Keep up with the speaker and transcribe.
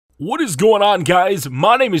What is going on, guys?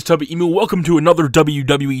 My name is Tubby. Welcome to another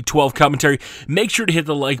WWE 12 commentary. Make sure to hit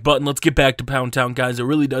the like button. Let's get back to Pound Town, guys. It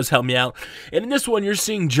really does help me out. And in this one, you're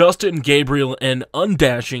seeing Justin Gabriel and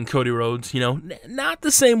undashing Cody Rhodes. You know, not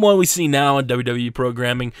the same one we see now in WWE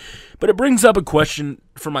programming, but it brings up a question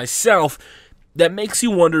for myself that makes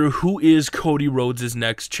you wonder who is Cody Rhodes'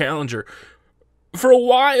 next challenger. For a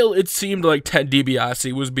while, it seemed like Ted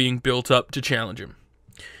DiBiase was being built up to challenge him.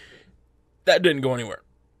 That didn't go anywhere.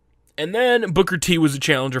 And then Booker T was a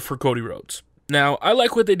challenger for Cody Rhodes. Now, I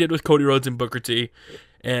like what they did with Cody Rhodes and Booker T.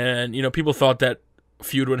 And, you know, people thought that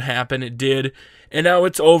feud would happen. It did. And now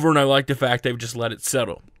it's over, and I like the fact they've just let it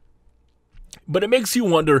settle. But it makes you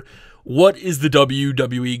wonder, what is the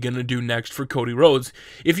WWE going to do next for Cody Rhodes?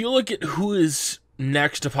 If you look at who is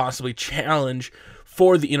next to possibly challenge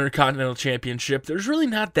for the Intercontinental Championship, there's really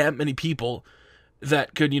not that many people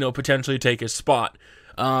that could, you know, potentially take his spot.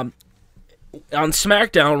 On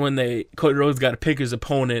SmackDown, when Cody Rhodes got to pick his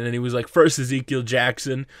opponent, and he was like, first Ezekiel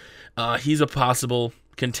Jackson, he's a possible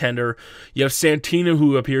contender. You have Santino,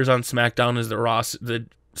 who appears on SmackDown as the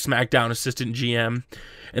SmackDown assistant GM,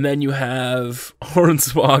 and then you have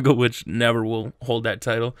Hornswoggle, which never will hold that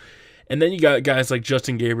title, and then you got guys like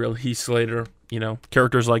Justin Gabriel, Heath Slater, you know,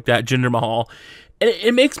 characters like that, Jinder Mahal. And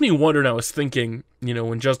it makes me wonder, and I was thinking, you know,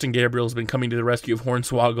 when Justin Gabriel's been coming to the rescue of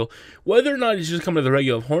Hornswoggle, whether or not he's just coming to the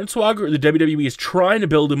rescue of Hornswoggle or the WWE is trying to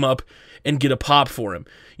build him up and get a pop for him.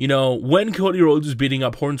 You know, when Cody Rhodes was beating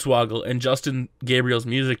up Hornswoggle and Justin Gabriel's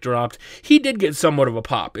music dropped, he did get somewhat of a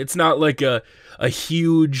pop. It's not like a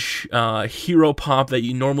huge hero pop that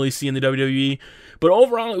you normally see in the WWE, but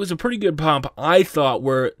overall it was a pretty good pop, I thought,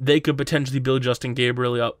 where they could potentially build Justin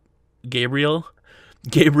Gabriel up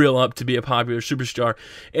to be a popular superstar.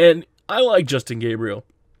 And I like Justin Gabriel.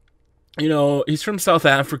 You know, he's from South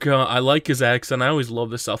Africa. I like his accent. I always love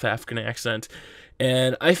the South African accent.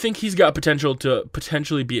 And I think he's got potential to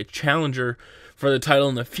potentially be a challenger for the title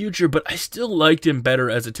in the future, but I still liked him better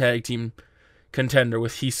as a tag team contender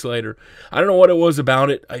with Heath Slater. I don't know what it was about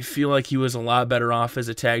it. I feel like he was a lot better off as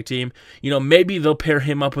a tag team. You know, maybe they'll pair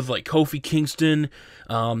him up with like Kofi Kingston,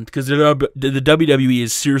 because the WWE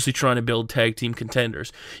is seriously trying to build tag team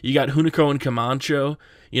contenders. You got Hunico and Camacho.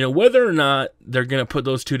 You know, whether or not they're going to put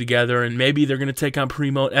those two together, and maybe they're going to take on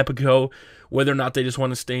Primo and Epico, whether or not they just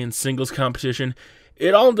want to stay in singles competition,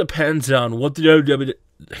 it all depends on what the WWE,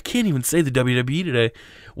 I can't even say the WWE today,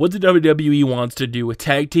 what the WWE wants to do with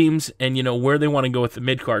tag teams and, you know, where they want to go with the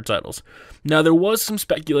mid-card titles. Now, there was some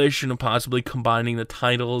speculation of possibly combining the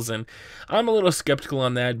titles, and I'm a little skeptical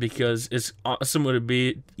on that because as awesome would it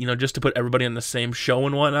be, you know, just to put everybody on the same show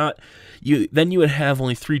and whatnot, then you would have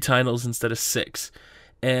only 3 titles instead of 6.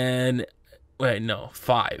 And, wait, no,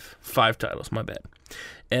 5. 5 titles, my bad.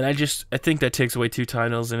 And I think that takes away 2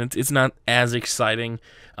 titles, and it's not as exciting.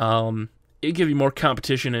 It'd give you more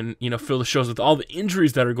competition and, you know, fill the shows with all the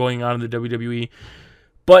injuries that are going on in the WWE.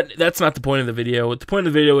 But that's not the point of the video. The point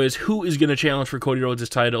of the video is who is going to challenge for Cody Rhodes'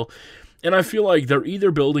 title. And I feel like they're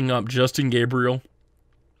either building up Justin Gabriel,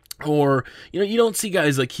 or, you know, you don't see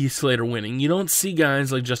guys like Heath Slater winning. You don't see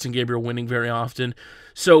guys like Justin Gabriel winning very often.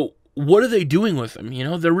 So what are they doing with them? You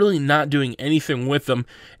know, they're really not doing anything with them.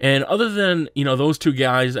 And other than, you know, those 2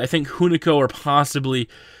 guys, I think Hunico or possibly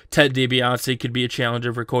Ted DiBiase could be a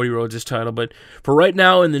challenger for Cody Rhodes' title. But for right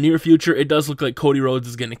now, in the near future, it does look like Cody Rhodes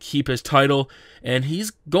is going to keep his title. And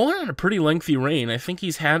he's going on a pretty lengthy reign. I think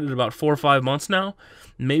he's had it about 4 or 5 months now.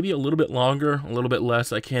 Maybe a little bit longer, a little bit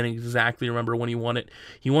less. I can't exactly remember when he won it.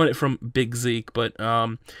 He won it from Big Zeke. But,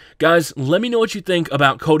 guys, let me know what you think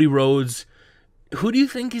about Cody Rhodes. Who do you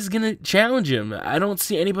think is going to challenge him? I don't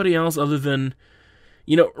see anybody else other than,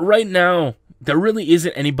 you know, right now, there really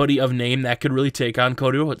isn't anybody of name that could really take on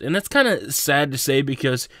Cody Rhodes. And that's kind of sad to say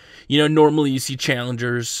because, you know, normally you see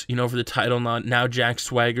challengers, you know, for the title. Now Jack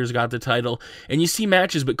Swagger's got the title. And you see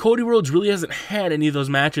matches, but Cody Rhodes really hasn't had any of those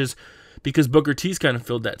matches because Booker T's kind of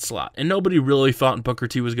filled that slot. And nobody really thought Booker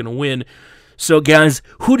T was going to win. So, guys,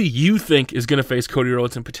 who do you think is going to face Cody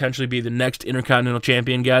Rhodes and potentially be the next Intercontinental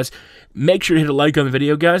Champion, guys? Make sure to hit a like on the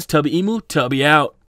video, guys. Tubby out.